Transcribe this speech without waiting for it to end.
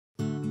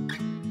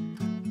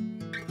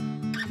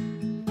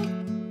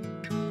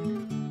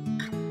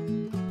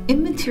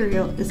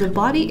Ima-tea-rial is a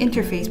body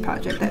interface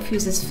project that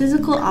fuses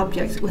physical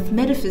objects with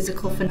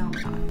metaphysical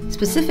phenomena,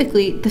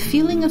 specifically the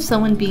feeling of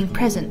someone being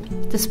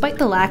present, despite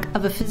the lack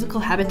of a physical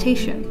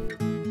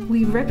habitation.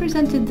 We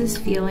represented this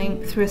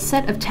feeling through a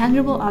set of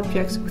tangible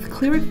objects with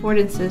clear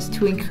affordances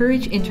to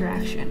encourage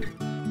interaction.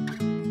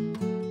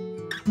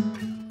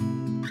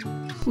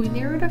 We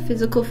narrowed our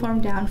physical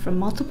form down from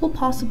multiple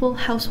possible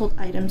household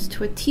items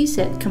to a tea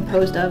set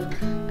composed of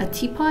a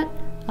teapot,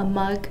 a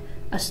mug,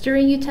 a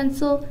stirring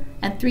utensil,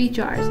 and 3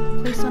 jars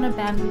placed on a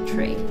bamboo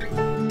tray.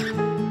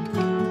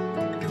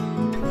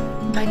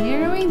 By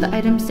narrowing the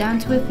items down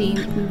to a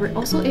theme, we were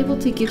also able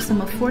to give some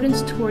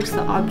affordance towards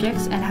the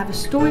objects and have a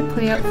story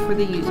play out for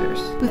the users.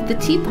 With the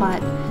teapot,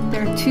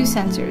 there are 2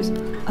 sensors,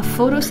 a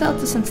photocell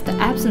to sense the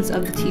absence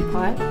of the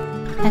teapot,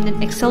 and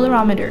an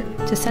accelerometer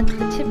to sense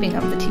the tipping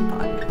of the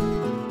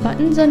teapot.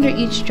 Buttons under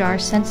each jar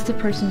sense the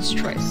person's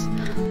choice.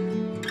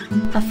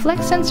 A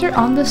flex sensor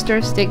on the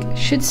stir stick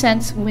should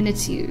sense when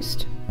it's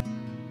used.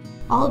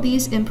 All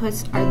these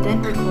inputs are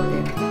then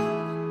recorded.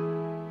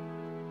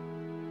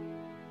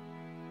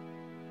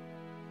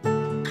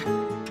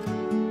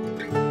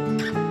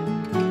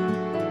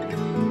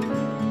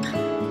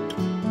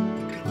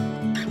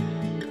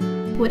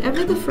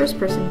 Whatever the first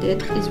person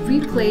did is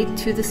replayed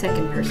to the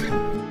second person.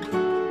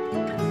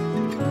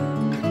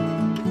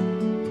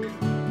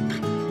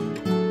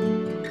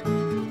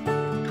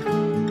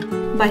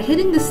 By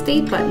hitting the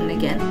state button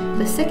again,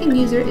 the second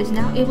user is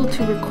now able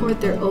to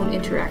record their own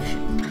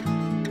interaction.